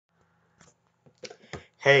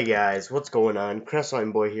Hey guys, what's going on?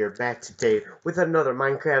 Crestline Boy here, back today with another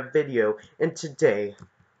Minecraft video, and today,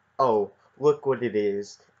 oh, look what it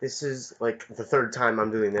is. This is like the third time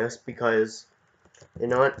I'm doing this, because, you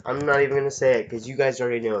know what, I'm not even gonna say it, because you guys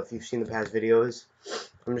already know if you've seen the past videos.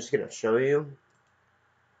 I'm just gonna show you.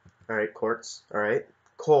 Alright, quartz, alright,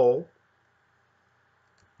 coal,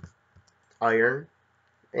 iron,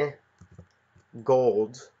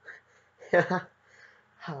 gold, yeah,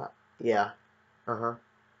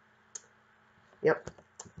 yep.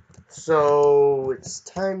 So it's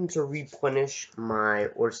time to replenish my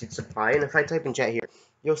ore seed supply, and if I type in chat here,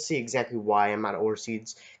 you'll see exactly why I'm out of ore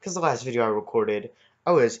seeds. Because the last video I recorded,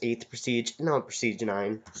 I was 8th prestige, and now I'm prestige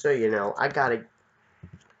 9. So you know, I gotta.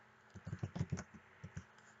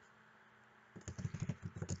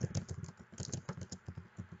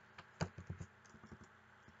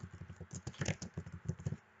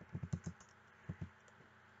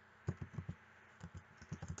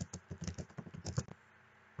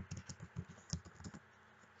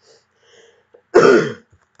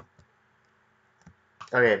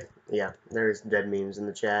 Okay, yeah, there's dead memes in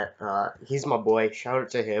the chat. He's my boy. Shout out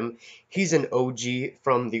to him. He's an OG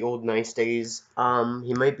from the old nice days.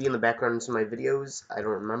 He might be in the background in some of my videos. I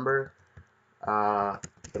don't remember. I'm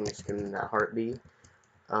just giving that heartbeat.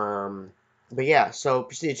 But yeah, so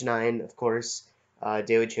Prestige 9, of course,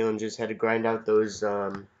 daily challenges, had to grind out those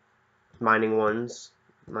mining ores,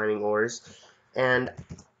 and,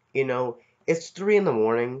 you know, it's 3 in the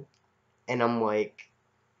morning, and I'm like,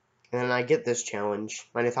 and then I get this challenge,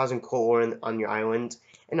 mine 1,000 coal ore on your island,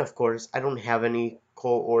 and of course, I don't have any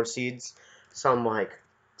coal ore seeds, so I'm like,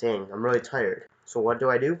 dang, I'm really tired. So what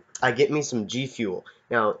do? I get me some G Fuel.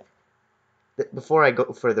 Now, before I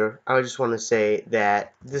go further, I just want to say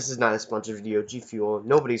that this is not a sponsored video. G Fuel,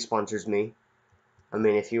 nobody sponsors me. I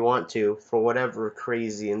mean, if you want to, for whatever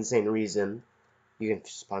crazy, insane reason, you can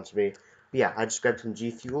sponsor me. But yeah, I just grabbed some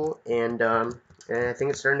G Fuel, and I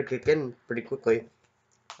think it's starting to kick in pretty quickly.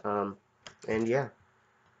 And yeah,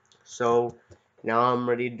 so now I'm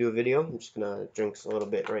ready to do a video. I'm just gonna drink a little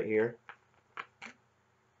bit right here.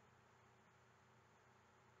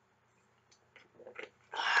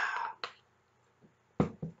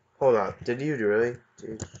 Hold on, did you really?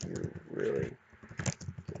 Did you really?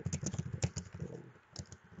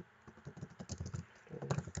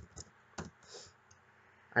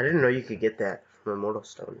 I didn't know you could get that from Immortal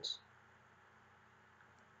Stones.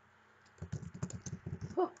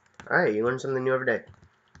 Huh. Alright, you learn something new every day.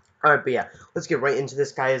 Alright, but yeah, let's get right into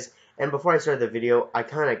this, guys. And before I start the video, I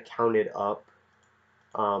kind of counted up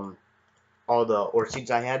all the ore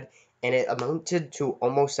seeds I had, and it amounted to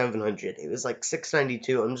almost 700. It was like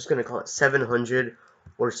 692. I'm just going to call it 700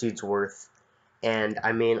 ore seeds worth. And,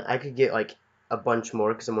 I mean, I could get, like, a bunch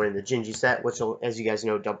more because I'm wearing the Gingy set, which will, as you guys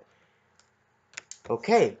know, dump.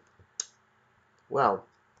 Okay. Well,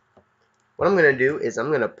 what I'm going to do is I'm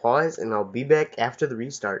going to pause, and I'll be back after the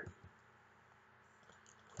restart.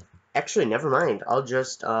 Actually, never mind. I'll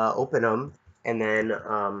just open them, and then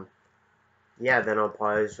yeah, then I'll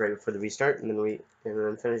pause right before the restart, and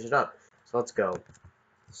then finish it up. So let's go.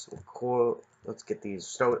 So cool. Let's get these.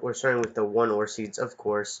 So we're starting with the 1 ore seeds, of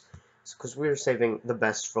course, because we're saving the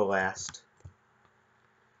best for last.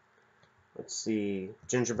 Let's see,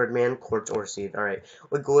 gingerbread man, quartz ore seed. All right,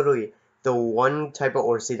 like literally the one type of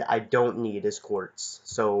ore seed I don't need is quartz.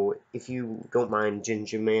 So if you don't mind,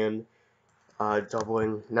 ginger man, not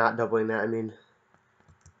doubling that. I mean,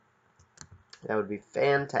 that would be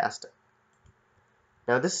fantastic.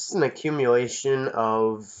 Now this is an accumulation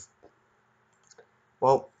of,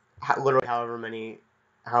 well, literally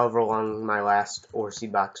however long my last ore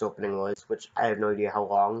seed box opening was, which I have no idea how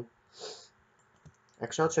long.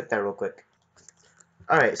 Actually, I'll check that real quick.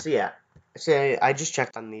 Alright, so yeah. So I just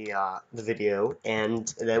checked on the video, and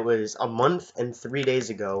that was a month and 3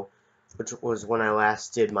 days ago, which was when I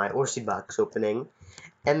last did my ore seed box opening.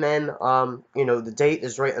 And then, you know, the date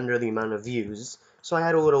is right under the amount of views. So I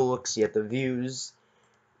had a little look-see at the views.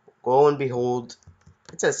 Lo and behold,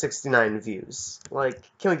 it's at 69 views. Like,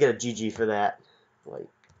 can we get a GG for that? Like,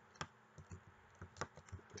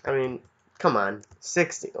 I mean, come on.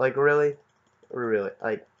 60. Like, really? Really?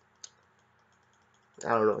 Like, I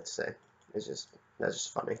don't know what to say. That's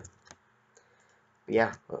just funny. But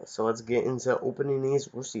yeah, so let's get into opening these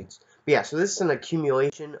ore seeds. But yeah, so this is an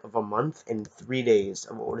accumulation of a month and 3 days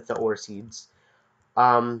of the ore seeds.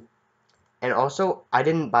 And also, I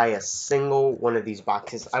didn't buy a single one of these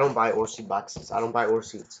boxes. I don't buy ore seed boxes. I don't buy ore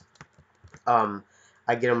seeds. I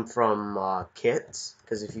get them from kits,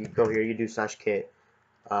 because if you go here, you do /kit.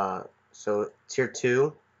 So tier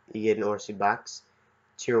 2, you get an ore seed box.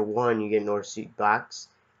 Tier 1, you get an ore seed box.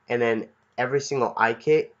 And then every single I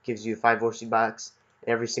kit gives you a 5 ore seed box,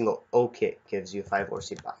 and every single O kit gives you a 5 ore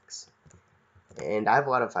seed box. And I have a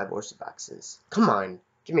lot of 5 ore seed boxes. Come on,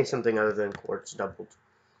 give me something other than quartz doubled.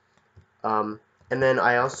 And then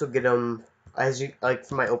I also get them, as you like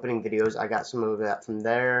for my opening videos, I got some of that from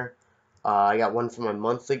there. I got one from my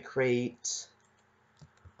monthly crate.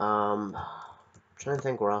 I'm trying to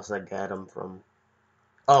think where else I got them from.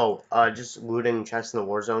 Oh, just looting chests in the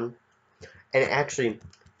Warzone. And actually,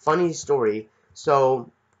 funny story.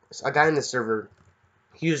 So, a guy in the server,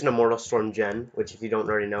 he used an Immortal Storm Gen, which if you don't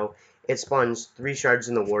already know, it spawns 3 shards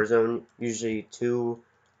in the Warzone, usually 2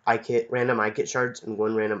 random I-Kit shards and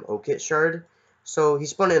 1 random O-Kit shard. So he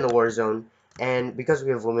spun it in the Warzone, and because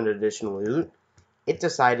we have limited edition loot, it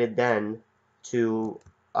decided then to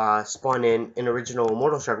spawn in an original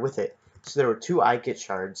Immortal shard with it. So there were 2 I-Kit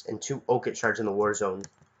shards and 2 O-Kit shards in the Warzone.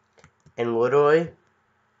 And literally,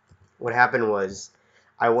 what happened was,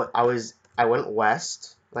 I went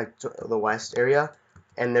west, like to the west area,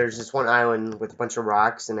 and there's this one island with a bunch of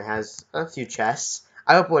rocks, and it has a few chests.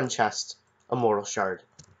 I opened one chest, Immortal shard.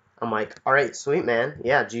 I'm like, all right, sweet man,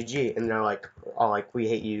 yeah, GG. And they're like, oh, like we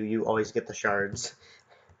hate you. You always get the shards.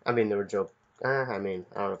 I mean, they were joking. I mean,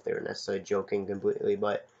 I don't know if they were necessarily joking completely,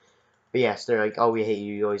 but yes, they're like, oh, we hate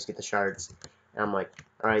you. You always get the shards. And I'm like,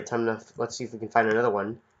 all right, time to let's see if we can find another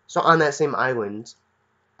one. So on that same island,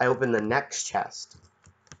 I open the next chest,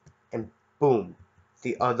 and boom,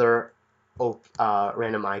 the other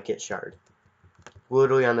random I-Kit shard.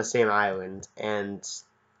 Literally on the same island, and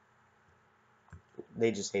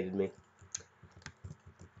they just hated me.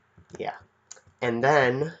 Yeah. And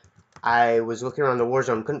then I was looking around the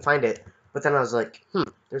Warzone, couldn't find it, but then I was like,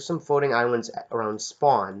 there's some floating islands around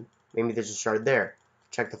spawn. Maybe there's a shard there.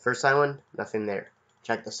 Check the first island, nothing there.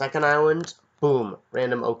 Check the second island, boom,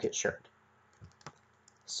 random O-Kit shard.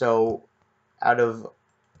 So I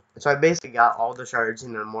basically got all the shards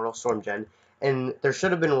in the Immortal Storm Gen, and there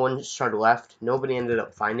should have been one shard left. Nobody ended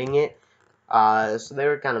up finding it, so they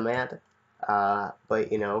were kind of mad.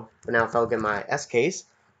 But, you know, but now if I look at my S case,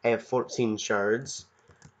 I have 14 shards,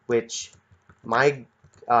 which my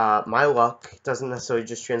luck doesn't necessarily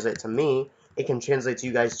just translate to me. It can translate to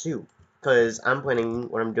you guys too, because what I'm planning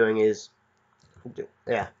on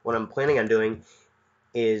doing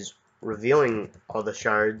is revealing all the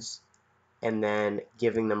shards and then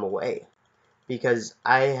giving them away, because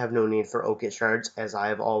I have no need for O-Kit shards as I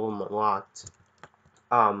have all of them unlocked.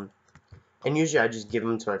 And usually I just give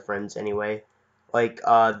them to my friends anyway. Like,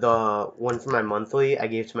 the one for my monthly I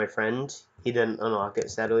gave to my friend. He didn't unlock it,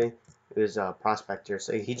 sadly. It was a prospector,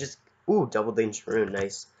 so he just, ooh, double danger rune,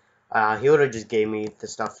 nice. He would've just gave me the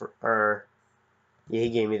stuff, yeah, he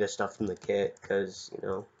gave me the stuff from the kit, because, you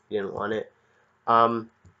know, he didn't want it.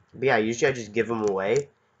 But yeah, usually I just give them away.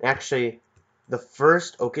 And actually, the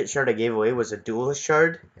first O-Kit shard I gave away was a duelist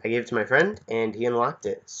shard. I gave it to my friend, and he unlocked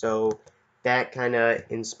it. So that kind of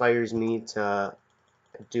inspires me to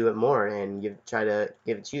do it more and try to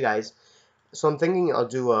give it to you guys. So I'm thinking I'll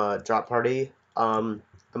do a drop party. I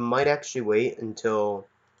might actually wait until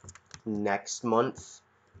next month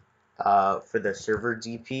for the server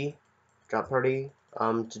DP drop party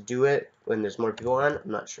to do it when there's more people on.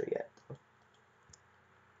 I'm not sure yet.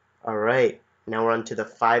 Alright, now we're on to the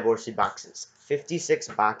 5 ore seed boxes. 56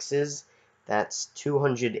 boxes, that's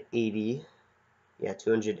 280. Yeah,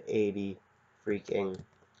 280 freaking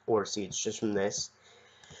ore seeds just from this.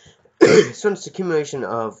 So it's accumulation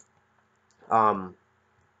of a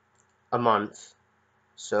month.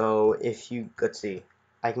 So if you, let's see,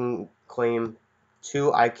 I can claim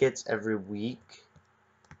 2 I-Kits every week.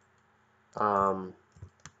 Let's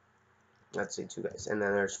see, 2 guys, and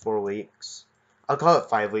then there's 4 weeks. I'll call it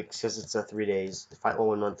 5 weeks because it's a 3 days,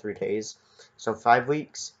 1 month, 3 days. So 5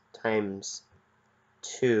 weeks times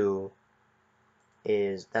 2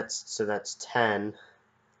 is, that's 10.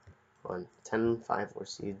 10 5 ore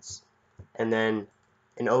seeds. And then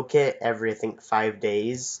an O-Kit every, I think, 5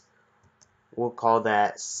 days. We'll call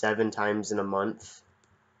that 7 times in a month.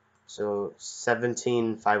 So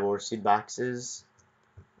 17 5 ore seed boxes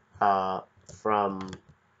from,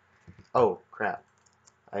 oh crap,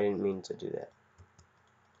 I didn't mean to do that.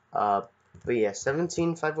 But yeah,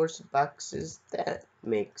 17 5 ore seed boxes, that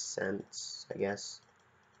makes sense, I guess,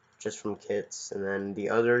 just from kits. And then the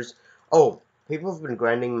others, oh, people have been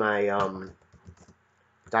grinding my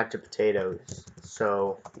Dr. Potatoes,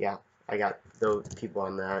 so yeah, I got those people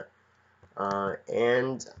on that.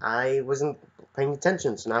 And I wasn't paying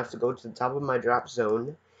attention, so now I have to go to the top of my drop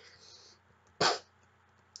zone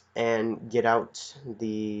and get out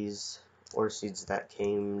these ore seeds that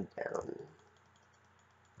came down.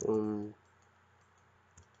 Boom.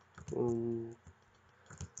 Boom.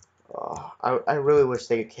 Oh. I really wish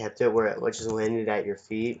they kept it where it just landed at your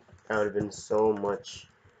feet. That would have been so much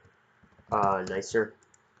nicer.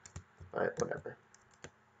 But whatever.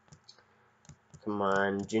 Come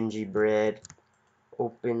on, gingerbread.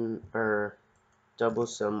 Open or double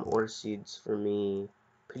some ore seeds for me,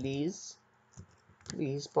 please.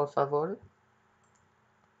 Please, por favor.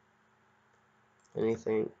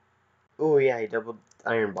 Anything? Oh yeah, I doubled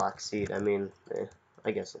iron box seed. I mean,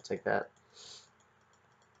 I guess I'll take that.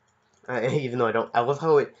 Even though I don't, I love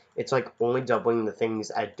how it's like only doubling the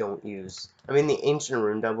things I don't use. I mean, the ancient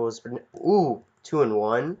rune doubles, but ooh, 2 and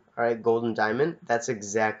 1. All right, golden diamond. That's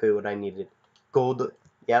exactly what I needed. Gold.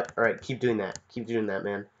 Yep. All right, keep doing that. Keep doing that,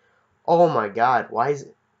 man. Oh my God, why is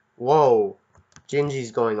it? Whoa,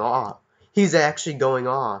 Gingy's going off. He's actually going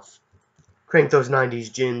off. Crank those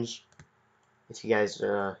 90s, Ginge. If you guys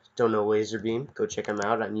don't know Laser Beam, go check him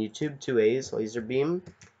out on YouTube. 2A's Laser Beam.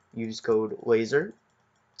 Use code LASER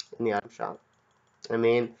in the item shop. I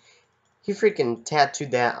mean, he freaking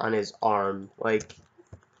tattooed that on his arm. Like,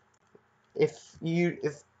 if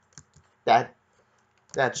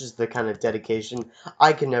that's just the kind of dedication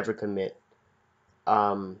I can never commit.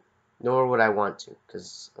 Nor would I want to,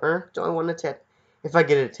 cause do I want to if I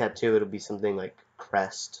get a tattoo, it'll be something like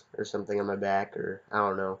crest or something on my back, or I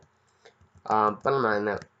don't know. But I'm not in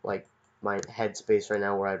that like my headspace right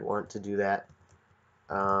now where I'd want to do that.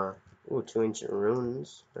 Ooh, 2 ancient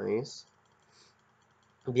runes, nice.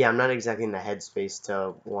 Yeah, I'm not exactly in the headspace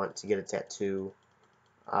to want to get a tattoo.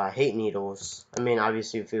 I hate needles. I mean,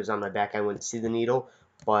 obviously, if it was on my back, I wouldn't see the needle.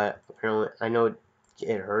 But apparently, I know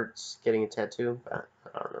it hurts getting a tattoo, but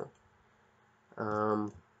I don't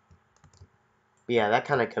know. Yeah, that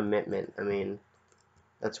kind of commitment. I mean,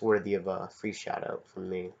 that's worthy of a free shout out from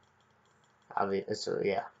me. Obviously, so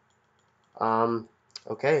yeah.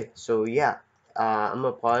 Okay, so yeah. I'm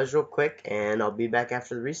gonna pause real quick, and I'll be back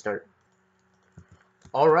after the restart.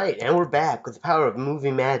 Alright, and we're back with the power of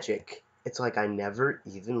movie magic. It's like I never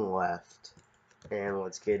even left. And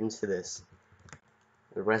let's get into this.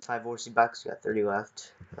 The rest 5 OC box, we got 30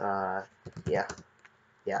 left. Yeah.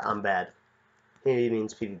 Yeah, I'm bad. He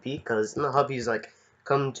means PvP, because in the hub he's like,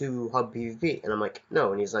 come to hub PvP. And I'm like,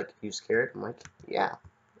 no. And he's like, you scared? I'm like, yeah.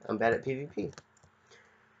 I'm bad at PvP.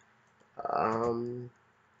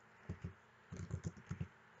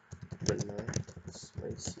 But not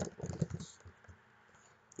spicy ones.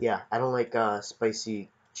 Yeah, I don't like spicy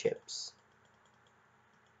chips.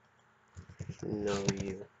 No,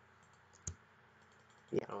 you.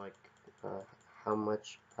 Yeah, I don't like how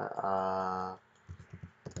much I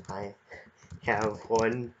have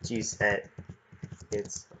one G set.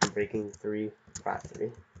 It's breaking 3, prot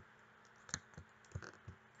 3.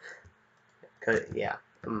 Yeah,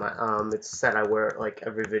 it's a set I wear like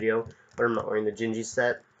every video, but I'm not wearing the Gingy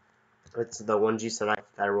set. It's the 1G set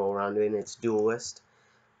I roll around in. It's duelist,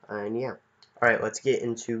 and yeah. All right, let's get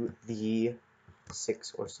into the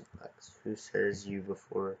 6 or suplex. Who says you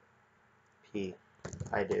before P?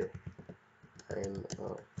 I do. I'm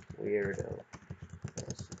a weirdo.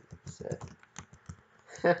 Said.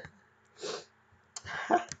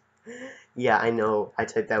 Yeah, I know. I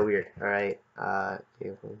typed that weird. All right.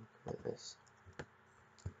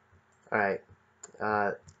 Alright.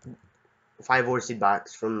 5 Orseed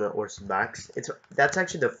box from the Orseed box. That's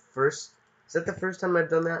actually the first. Is that the first time I've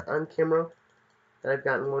done that on camera? That I've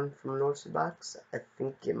gotten one from an Orseed box? I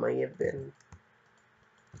think it might have been.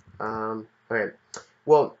 Alright.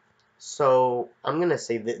 Well, so I'm gonna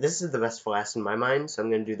say that this is the best for last in my mind. So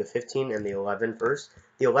I'm gonna do the 15 and the 11 first.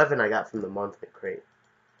 The 11 I got from the monthly crate.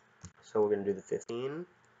 So we're gonna do the 15.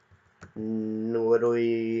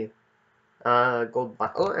 Literally, gold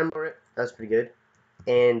box. Oh, Ember. That's pretty good.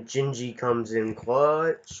 And Gingy comes in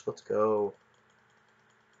clutch. Let's go.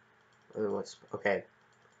 Okay?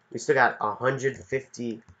 We still got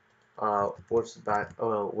 150 ore seed back.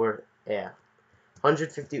 Oh, yeah,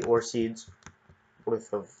 150 ore seeds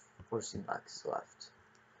worth of ore seed boxes left.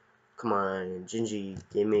 Come on, Gingy,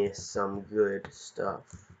 give me some good stuff.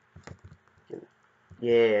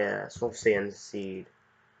 Yeah, soul sand seed.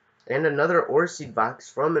 And another ore seed box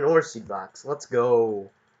from an ore seed box. Let's go.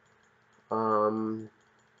 And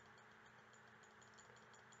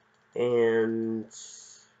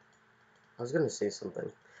I was gonna say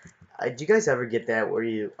something. Do you guys ever get that where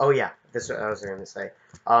you? Oh yeah, that's what I was gonna say.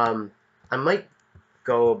 I might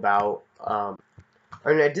go about. I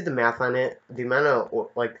mean, I did the math on it. The amount of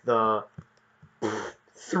like the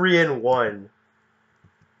 3 and 1.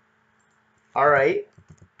 All right,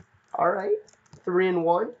 3 and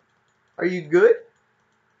 1. Are you good?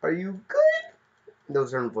 Are you good?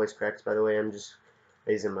 Those aren't voice cracks, by the way. I'm just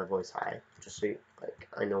raising my voice high, just so like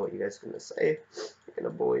I know what you guys are gonna say. You're gonna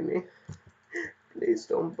bully me. Please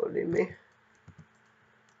don't bully me.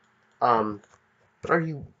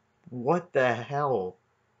 What the hell?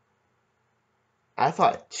 I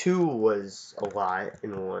thought 2 was a lot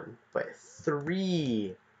in one, but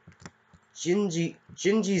 3.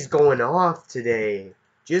 Gingy's going off today.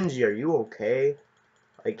 Gingy, are you okay?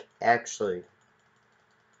 Like, actually.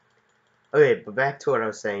 Okay, but back to what I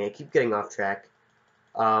was saying. I keep getting off track.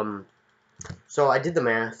 So I did the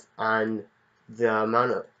math on the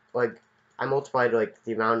amount of, like, I multiplied, like,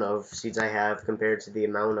 the amount of seeds I have compared to the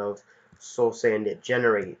amount of soul sand it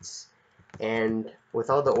generates. And with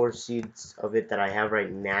all the ore seeds of it that I have right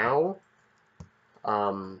now,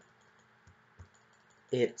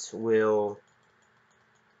 it will,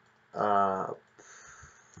 I'm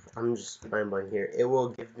just mind-blowing here. It will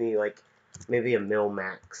give me, like, maybe a mil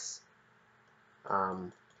max.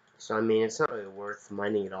 So, I mean, it's not really worth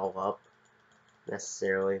mining it all up,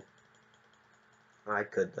 necessarily. I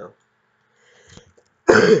could, though.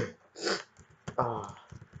 Oh,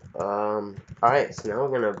 alright, so now we're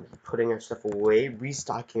gonna be putting our stuff away,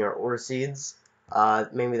 restocking our ore seeds.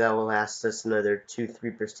 Maybe that will last us another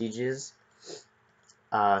 2-3 prestiges.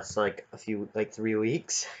 So like 3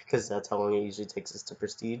 weeks, because that's how long it usually takes us to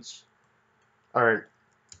prestige. Or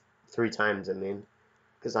 3 times, I mean.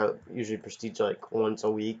 Because I usually prestige like once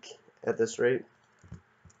a week at this rate.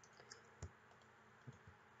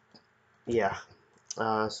 Yeah.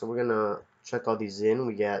 So we're gonna check all these in.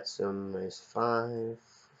 We got some nice 5.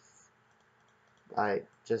 I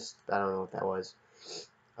don't know what that was.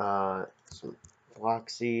 Some block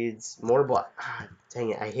seeds. More block. Dang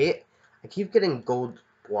it. I keep getting gold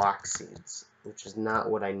block seeds, which is not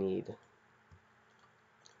what I need.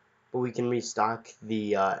 But we can restock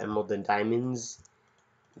the emerald and diamonds,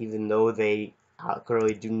 even though they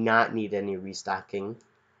currently do not need any restocking.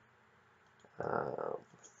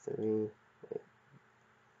 3.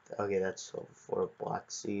 Okay, that's 4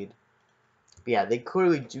 block seed. But yeah, they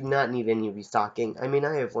clearly do not need any restocking. I mean,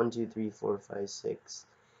 I have 1, 2, 3, 4, 5, 6,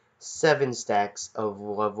 7 stacks of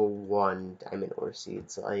level 1 diamond ore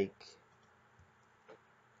seeds. Like,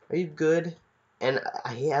 are you good? And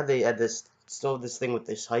they had this still have this thing with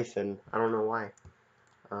this hyphen. I don't know why.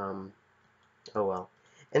 Oh well.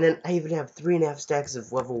 And then I even have 3.5 stacks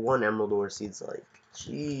of level 1 emerald ore seeds. Like,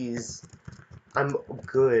 jeez, I'm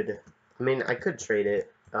good. I mean, I could trade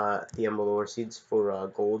it, the emerald ore seeds for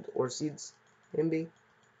gold ore seeds, maybe.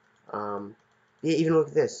 Yeah, even look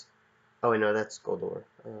at this. Oh, wait, no, that's gold ore.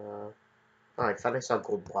 Oh, I thought I saw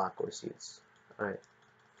gold block ore seeds. Alright.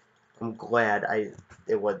 I'm glad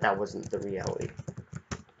that wasn't the reality.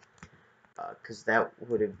 Because that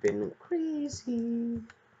would have been crazy.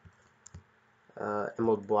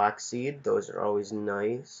 Emerald block seed, those are always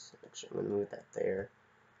nice. Actually, I'm going to move that there.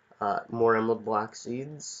 More emerald block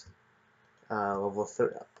seeds. Level 3.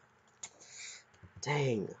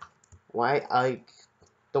 Dang. Why,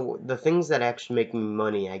 the things that actually make me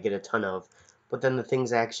money, I get a ton of. But then the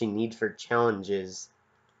things I actually need for challenges,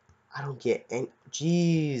 I don't get any.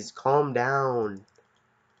 Jeez, calm down.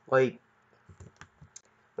 Like,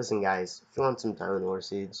 listen, guys, if you want some diamond ore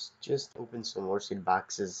seeds, just open some ore seed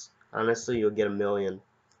boxes. Honestly, you'll get 1,000,000.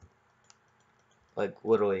 Like,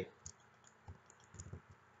 literally,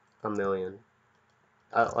 1,000,000.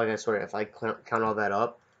 Like, I swear, if I count all that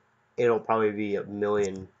up, it'll probably be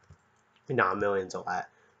 1,000,000. Not 1,000,000's a lot,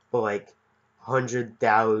 but like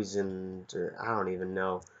 100,000, or I don't even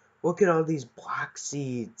know. Look at all these block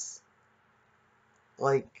seeds.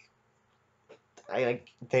 Like,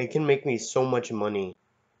 they can make me so much money,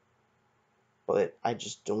 but I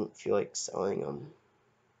just don't feel like selling them.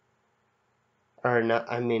 Or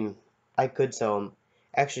not, I mean, I could sell them.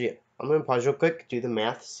 Actually, I'm gonna pause real quick, do the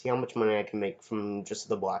math, see how much money I can make from just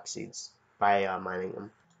the block seeds by mining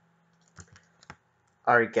them.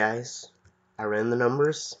 Alright, guys, I ran the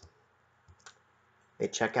numbers. They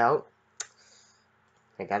check out.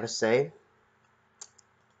 I gotta say,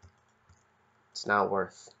 it's not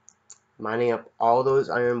worth mining up all those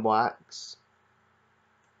iron blocks.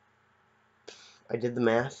 I did the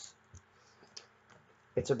math.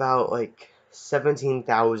 It's about like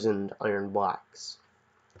 17,000 iron blocks.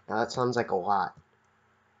 Now that sounds like a lot.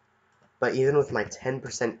 But even with my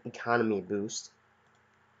 10% economy boost,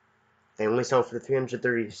 they only sell for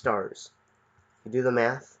 330 stars. You do the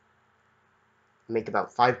math, I make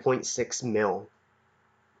about 5.6 mil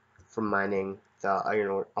from mining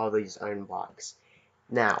all these iron blocks.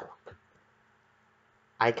 Now,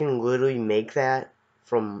 I can literally make that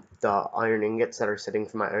from the iron ingots that are sitting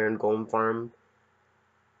from my iron golem farm,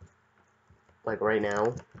 like right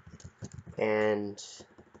now, and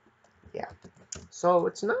yeah, so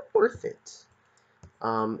it's not worth it.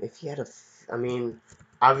 If you had I mean,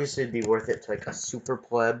 Obviously, it'd be worth it to like a super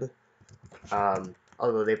pleb.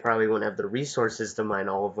 Although they probably wouldn't have the resources to mine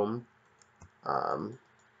all of them. But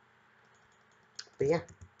yeah,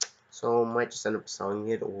 so I might just end up selling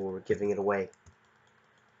it or giving it away.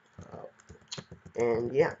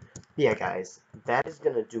 And yeah guys, that is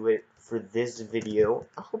gonna do it for this video.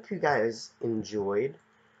 I hope you guys enjoyed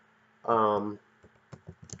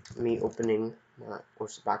me opening my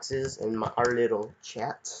orchid boxes and our little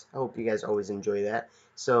chat. I hope you guys always enjoy that.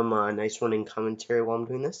 Some nice running commentary while I'm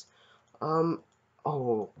doing this.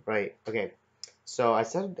 Oh right, okay. So I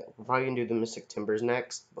said we're probably gonna do the Mystic Timbers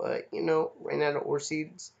next, but you know, ran out of ore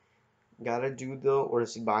seeds. Gotta do the ore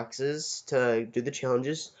seed boxes to do the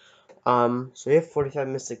challenges. So we have 45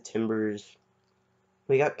 Mystic Timbers.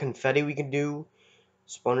 We got confetti we can do,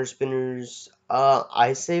 spawner spinners.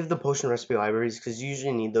 I saved the potion recipe libraries because you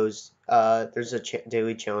usually need those. There's a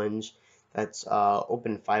daily challenge that's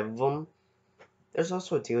open 5 of them. There's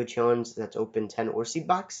also a daily challenge that's open 10 ore seed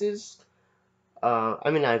boxes. I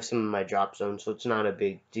mean, I have some in my drop zone, so it's not a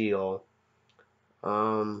big deal.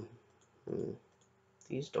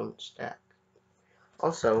 These don't stack.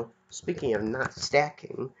 Also, speaking of not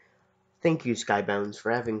stacking, thank you Skybounds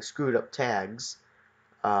for having screwed up tags.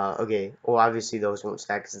 Okay, well obviously those won't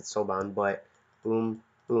stack because it's soulbound, but boom,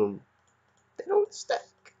 boom, they don't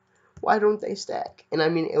stack. Why don't they stack? And I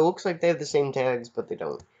mean, it looks like they have the same tags, but they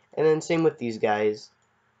don't. And then same with these guys,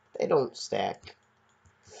 they don't stack.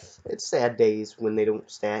 It's sad days when they don't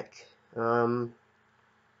stack. You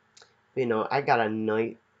know, I got a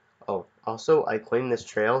night. Oh, also I claimed this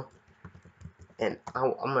trail, and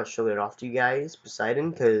I'm gonna show it off to you guys,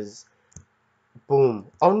 Poseidon, because boom.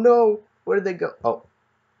 Oh no, where did they go?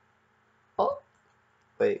 Oh,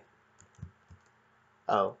 wait.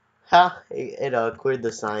 Oh, ha! It cleared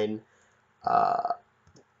the sign. Uh,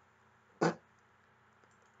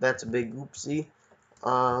 that's a big oopsie.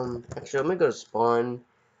 Actually, I'm gonna go to spawn,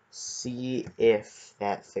 see if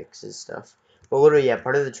that fixes stuff. But literally, yeah,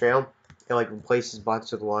 part of the trail, it like replaces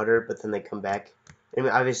blocks with water, but then they come back. I mean,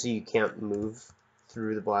 obviously you can't move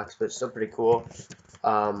through the blocks, but it's still pretty cool.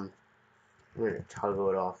 I'm gonna toggle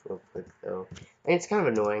it off real quick though. And it's kind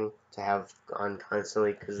of annoying to have on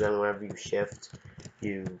constantly, because then whenever you shift,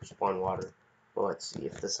 you spawn water. Well, let's see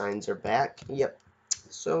if the signs are back. Yep.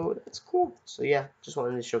 So that's cool. So yeah, just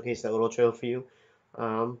wanted to showcase that little trail for you.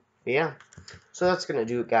 Yeah. So that's gonna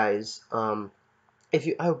do it, guys. I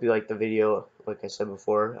hope you liked the video, like I said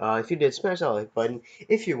before. If you did, smash that like button.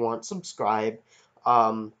 If you want, subscribe.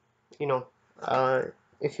 Um, you know, uh,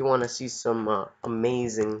 if you want to see some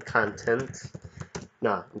amazing content.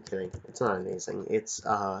 Nah, I'm kidding. It's not amazing. It's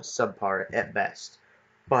subpar at best.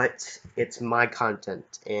 But it's my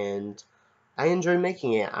content, and I enjoy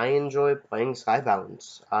making it. I enjoy playing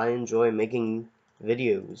Skybounds. I enjoy making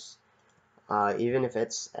videos. Even if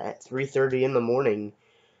it's at 3:30 in the morning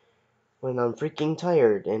when I'm freaking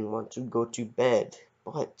tired and want to go to bed.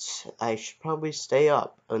 But I should probably stay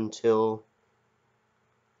up until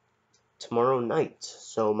tomorrow night,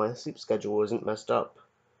 so my sleep schedule isn't messed up.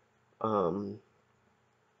 And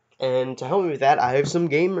to help me with that, I have some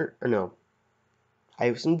I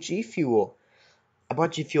have some G Fuel. I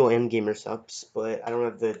bought G Fuel and Gamer Subs, but I don't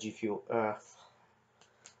have the G Fuel.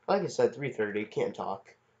 Like I said, 3:30, can't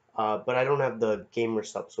talk. But I don't have the Gamer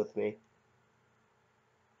Subs with me.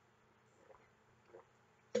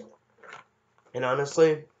 And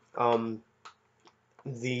honestly,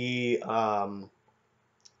 the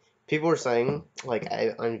people were saying, like,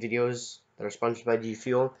 on videos that are sponsored by G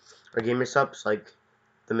Fuel or Gamer Subs, like,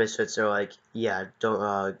 the Misfits are like, yeah,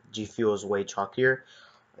 don't, G Fuel is way chalkier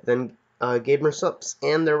than Gamer Subs,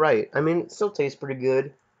 and they're right. I mean, it still tastes pretty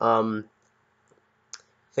good. The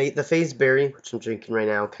Phase Berry, which I'm drinking right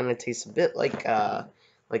now, kind of tastes a bit like the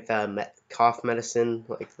cough medicine,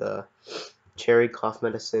 like the cherry cough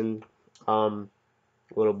medicine, a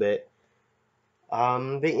little bit.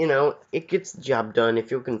 But you know, it gets the job done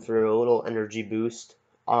if you're looking for a little energy boost.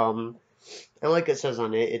 And like it says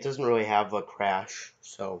on it, it doesn't really have a crash,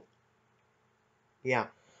 so yeah.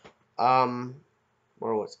 Where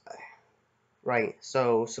was I? Right.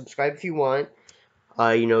 So subscribe if you want.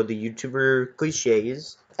 You know, the YouTuber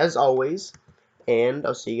cliches as always, and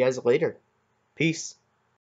I'll see you guys later. Peace.